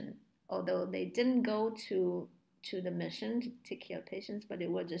mission. Although they didn't go to the mission to take care of patients, but they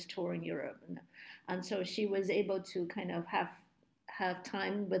were just touring Europe, and so she was able to kind of have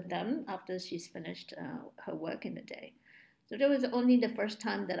time with them after she's finished her work in the day. So that was only the first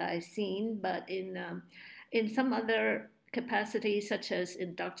time that I've seen, but in some other capacities, such as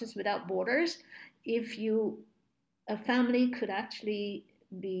in Doctors Without Borders, if a family could actually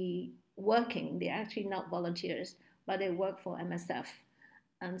be working, they're actually not volunteers, but they work for MSF.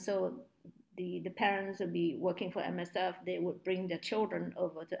 And so the parents would be working for MSF, they would bring their children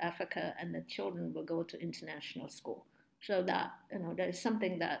over to Africa, and the children will go to international school. So that, that is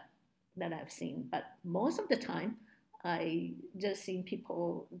something that I've seen. But most of the time, I just seen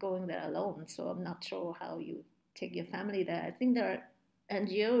people going there alone. So I'm not sure how you take your family there. I think there are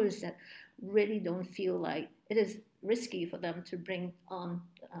NGOs that really don't feel like it is risky for them to bring on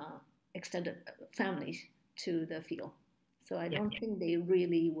extended families to the field. So I don't think they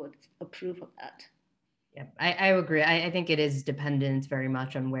really would approve of that. Yeah, I agree. I think it is dependent very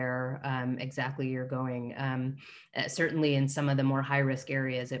much on where exactly you're going. Certainly in some of the more high risk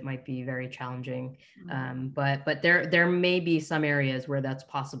areas, it might be very challenging. But there may be some areas where that's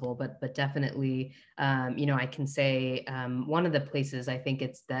possible, but definitely, I can say one of the places I think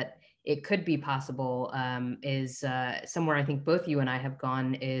it could be possible is somewhere I think both you and I have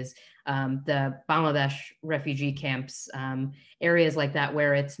gone is the Bangladesh refugee camps, areas like that,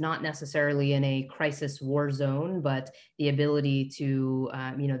 where it's not necessarily in a crisis war zone, but the ability to,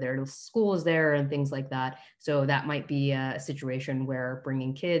 there are schools there and things like that. So that might be a situation where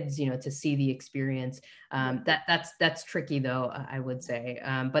bringing kids, to see the experience, that's tricky though, I would say.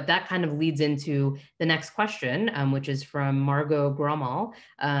 But that kind of leads into the next question, which is from Margot Gromal.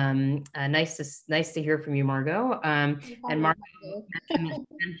 Nice to hear from you, Margot. And Margot mentioned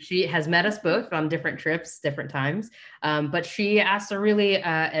she has met us both on different trips, different times. But she asked a really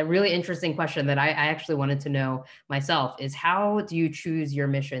interesting question that I actually wanted to know myself, is how do you choose your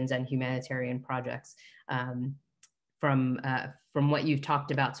missions and humanitarian projects? From what you've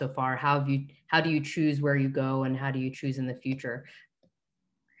talked about so far, how do you choose where you go, and how do you choose in the future?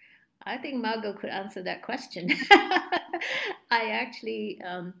 I think Margot could answer that question. I actually,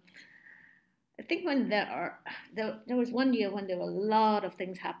 I think when there was one year when there were a lot of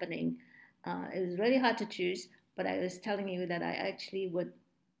things happening. It was really hard to choose, but I was telling you that I actually would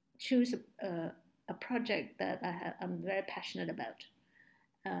choose a project that I'm very passionate about.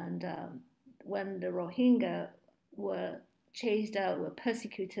 And when the Rohingya were chased out, were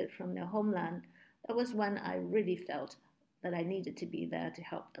persecuted from their homeland, that was when I really felt that I needed to be there to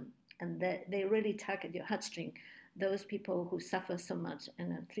help them. And they really tug at your heartstring. those people who suffer so much, and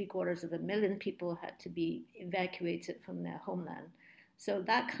 750,000 people had to be evacuated from their homeland. So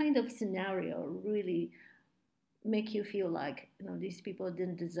that kind of scenario really make you feel like, you know, these people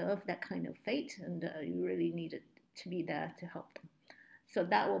didn't deserve that kind of fate, and you really needed to be there to help them. So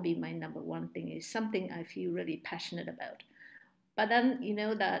that will be my number one thing, is something I feel really passionate about. But then, you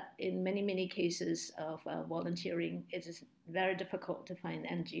know, that in many, many cases of volunteering, it is very difficult to find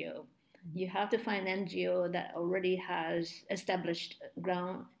NGO. You have to find NGO that already has established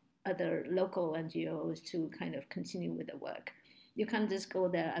ground, other local NGOs to kind of continue with the work. You can't just go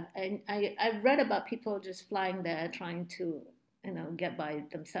there. I've read about people just flying there trying to, you know, get by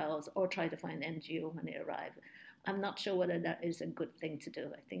themselves or try to find NGO when they arrive. I'm not sure whether that is a good thing to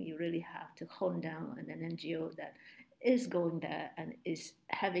do. I think you really have to hone down on an NGO that is going there and is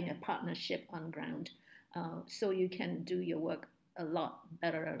having a partnership on ground, so you can do your work a lot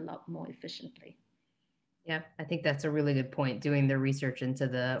better, a lot more efficiently. Yeah, I think that's a really good point. Doing the research into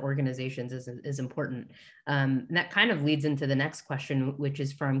the organizations is important. And that kind of leads into the next question, which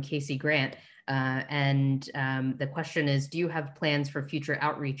is from Casey Grant. The question is, do you have plans for future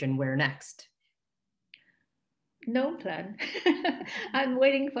outreach and where next? No plan. I'm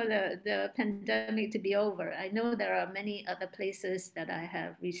waiting for the pandemic to be over. I know there are many other places that I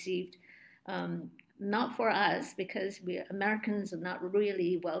have received, not for us, because we Americans are not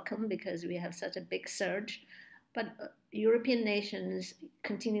really welcome because we have such a big surge, but European nations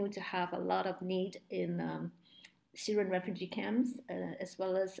continue to have a lot of need in Syrian refugee camps, as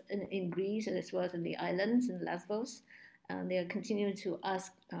well as in Greece, and as well as in the islands in Lesbos. And they are continuing to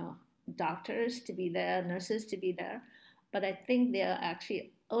ask doctors to be there, nurses to be there. But I think they are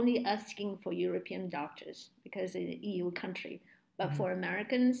actually only asking for European doctors because it's an EU country. But for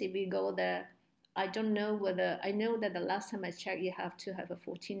Americans, if we go there, I don't know whether, I know that the last time I checked, you have to have a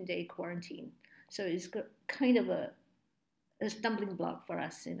 14-day quarantine. So it's kind of a stumbling block for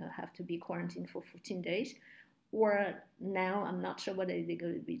us, you know, have to be quarantined for 14 days. Or now, I'm not sure whether they're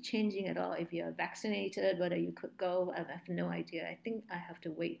going to be changing at all. If you're vaccinated, whether you could go, I have no idea. I think I have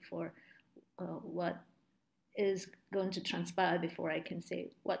to wait for what is going to transpire before I can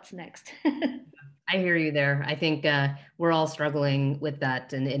say what's next. I hear you there. I think we're all struggling with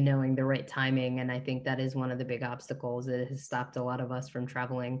that and in knowing the right timing. And I think that is one of the big obstacles. It has stopped a lot of us from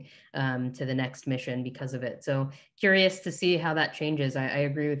traveling to the next mission because of it. So curious to see how that changes. I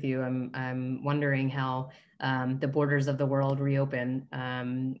agree with you. I'm wondering how the borders of the world reopen,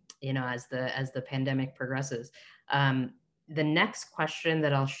 you know, as the pandemic progresses. The next question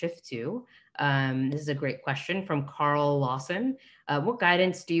that I'll shift to, this is a great question from Carl Lawson. What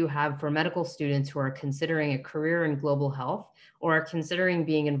guidance do you have for medical students who are considering a career in global health or are considering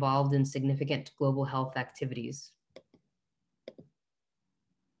being involved in significant global health activities?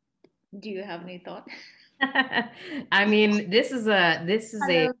 Do you have any thought? I mean, this is a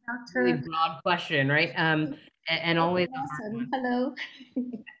Hello, really broad question, right? And always hello.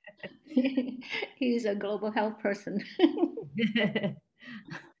 He's a global health person.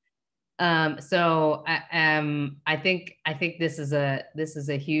 So I think this is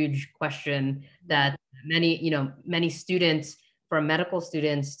a huge question that many students, from medical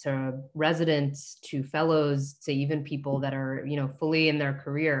students to residents to fellows to even people that are, you know, fully in their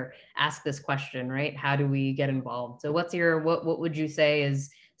career, ask this question, right? How do we get involved? So what would you say is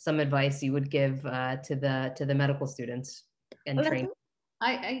some advice you would give to the medical students and training?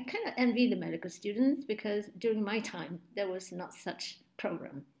 I kind of envy the medical students because during my time there was not such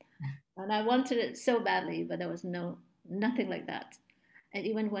program. And I wanted it so badly, but there was nothing like that. And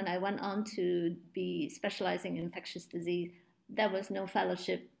even when I went on to be specializing in infectious disease, there was no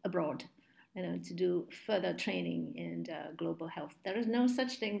fellowship abroad, you know, to do further training in global health. There is no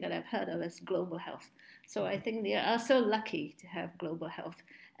such thing that I've heard of as global health. So I think they are so lucky to have global health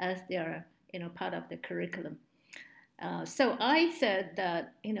as they are, you know, part of the curriculum. So I said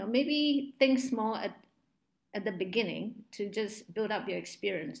that, you know, maybe think small at the beginning to just build up your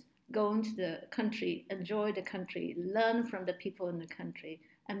experience. Go into the country, enjoy the country, learn from the people in the country,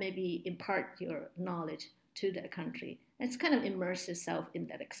 and maybe impart your knowledge to that country. It's kind of immerse yourself in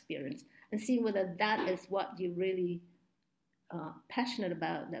that experience and see whether that is what you really passionate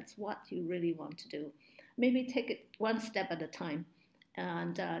about. That's what you really want to do. Maybe take it one step at a time.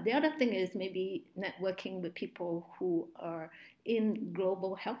 And the other thing is maybe networking with people who are in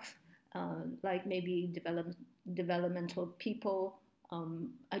global health, like maybe developmental people.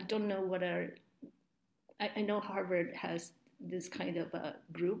 I don't know whether, I know Harvard has this kind of a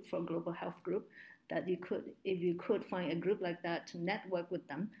group for global health group that you could, if you could find a group like that to network with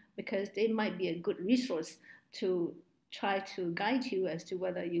them, because they might be a good resource to try to guide you as to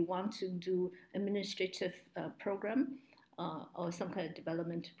whether you want to do administrative program or some kind of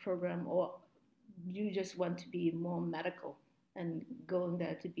development program, or you just want to be more medical and going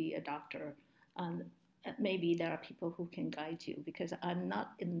there to be a doctor. Maybe there are people who can guide you, because I'm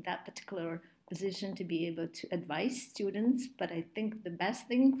not in that particular position to be able to advise students, but I think the best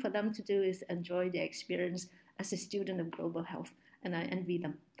thing for them to do is enjoy their experience as a student of global health, and I envy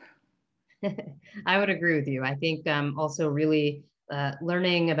them. I would agree with you. I think also really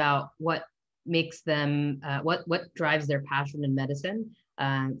learning about what makes them, what drives their passion in medicine,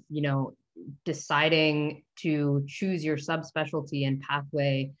 you know, deciding to choose your subspecialty and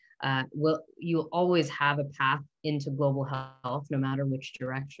pathway, you'll always have a path into global health, no matter which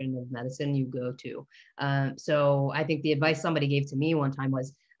direction of medicine you go to. So I think the advice somebody gave to me one time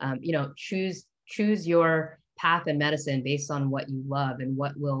was, you know, choose your path in medicine based on what you love and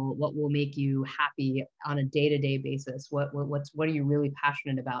what will make you happy on a day-to-day basis. What are you really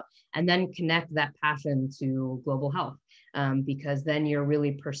passionate about? And then connect that passion to global health, because then you're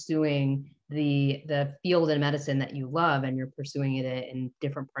really pursuing the field in medicine that you love, and you're pursuing it in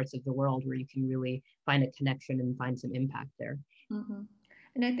different parts of the world where you can really find a connection and find some impact there. Mm-hmm.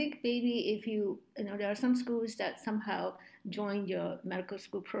 And I think maybe if you know, there are some schools that somehow join your medical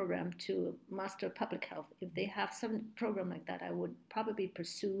school program to master public health. If they have some program like that, I would probably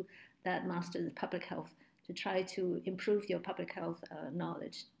pursue that master in public health to try to improve your public health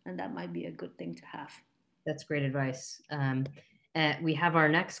knowledge. And that might be a good thing to have. That's great advice. We have our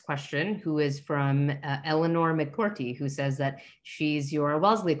next question, who is from Eleanor McCourty, who says that she's your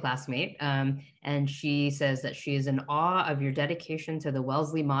Wellesley classmate. And she says that she is in awe of your dedication to the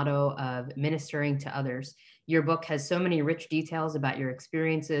Wellesley motto of ministering to others. Your book has so many rich details about your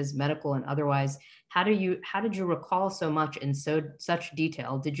experiences, medical and otherwise. How did you recall so much in such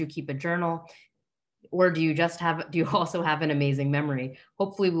detail? Did you keep a journal? Or do you also have an amazing memory?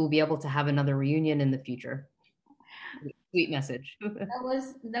 Hopefully we'll be able to have another reunion in the future. Sweet message.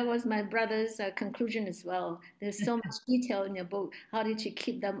 That was my brother's conclusion as well. There's so much detail in your book. How did you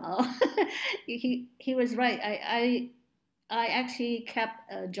keep them all? he was right. I actually kept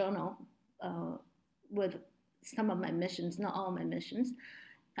a journal with some of my missions, not all my missions.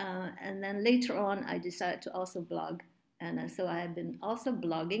 And then later on, I decided to also blog. And so I have been also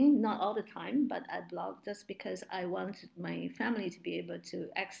blogging, not all the time, but I blog just because I wanted my family to be able to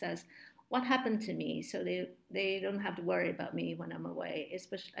access what happened to me, so they don't have to worry about me when I'm away.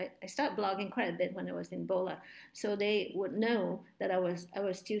 Especially, I started blogging quite a bit when I was in Ebola, so they would know that I was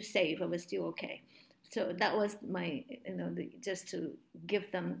still safe, I was still okay. So that was my, you know, just to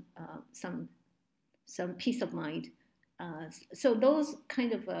give them some peace of mind. So those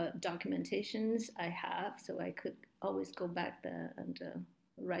kind of documentations I have, so I could always go back there and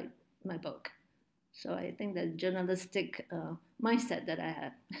write my book. So I think the journalistic mindset that I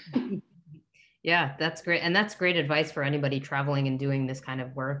have. Yeah, that's great. And that's great advice for anybody traveling and doing this kind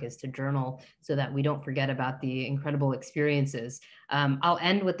of work, is to journal so that we don't forget about the incredible experiences. I'll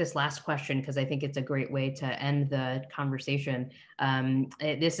end with this last question because I think it's a great way to end the conversation.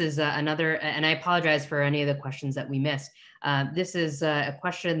 This is another, and I apologize for any of the questions that we missed. This is a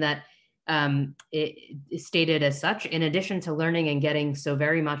question that it is stated as such: in addition to learning and getting so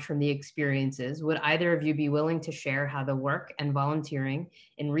very much from the experiences, would either of you be willing to share how the work and volunteering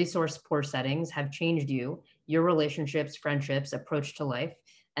in resource poor settings have changed you, your relationships, friendships, approach to life,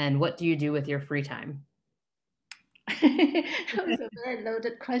 and what do you do with your free time? That was a very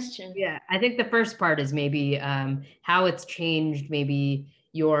loaded question. Yeah, I think the first part is maybe how it's changed maybe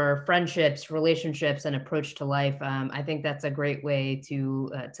your friendships, relationships, and approach to life. I think that's a great way to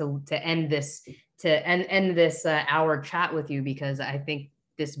end this hour chat with you, because I think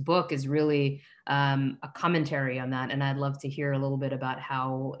this book is really a commentary on that, and I'd love to hear a little bit about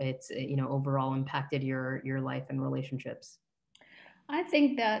how it's, you know, overall impacted your life and relationships. I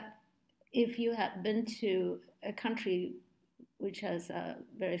think that if you have been to a country which has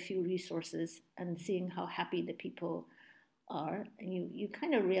very few resources, and seeing how happy the people are, and you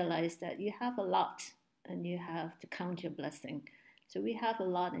kind of realize that you have a lot and you have to count your blessing. So we have a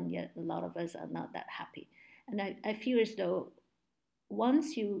lot, and yet a lot of us are not that happy. And I feel as though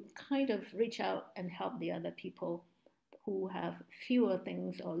once you kind of reach out and help the other people who have fewer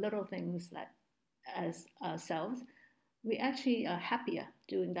things or little things like as ourselves, we actually are happier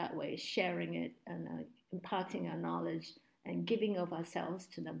doing that way, sharing it and imparting our knowledge and giving of ourselves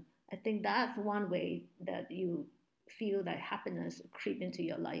to them. I think that's one way that you feel that happiness creep into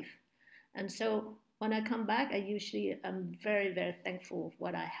your life. And so when I come back, I usually am very, very thankful for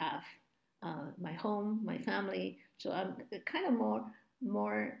what I have, my home, my family. So I'm kind of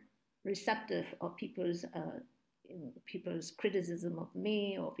more receptive of people's people's criticism of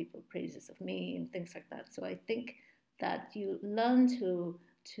me or people's praises of me and things like that. So I think that you learn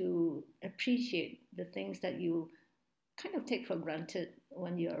to appreciate the things that you kind of take for granted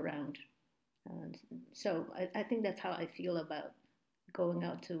when you're around. And so I think that's how I feel about going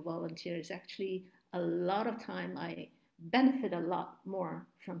out to volunteer. Is actually a lot of time I benefit a lot more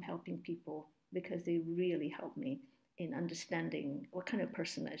from helping people because they really help me in understanding what kind of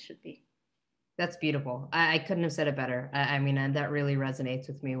person I should be. That's beautiful. I couldn't have said it better. I mean, that really resonates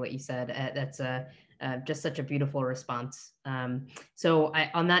with me, what you said. That's just such a beautiful response. So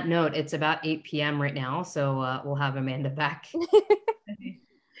on that note, it's about 8 p.m. right now. So we'll have Amanda back.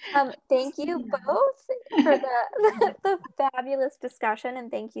 Thank you both for the fabulous discussion, and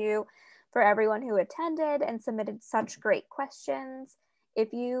thank you for everyone who attended and submitted such great questions.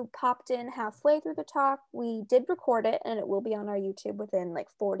 If you popped in halfway through the talk, we did record it and it will be on our YouTube within like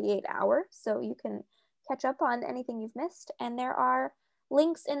 48 hours. So you can catch up on anything you've missed. And there are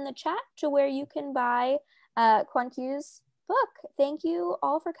links in the chat to where you can buy Kwan Kew's book. Thank you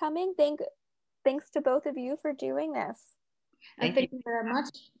all for coming. Thanks to both of you for doing this. Thank you very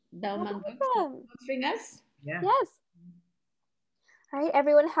much, Belmont Books, for sponsoring us. Yeah. Yes. All right,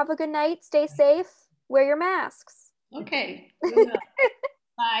 everyone, have a good night. Stay safe. Wear your masks. Okay.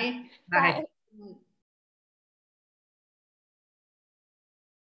 Bye. Bye. Bye.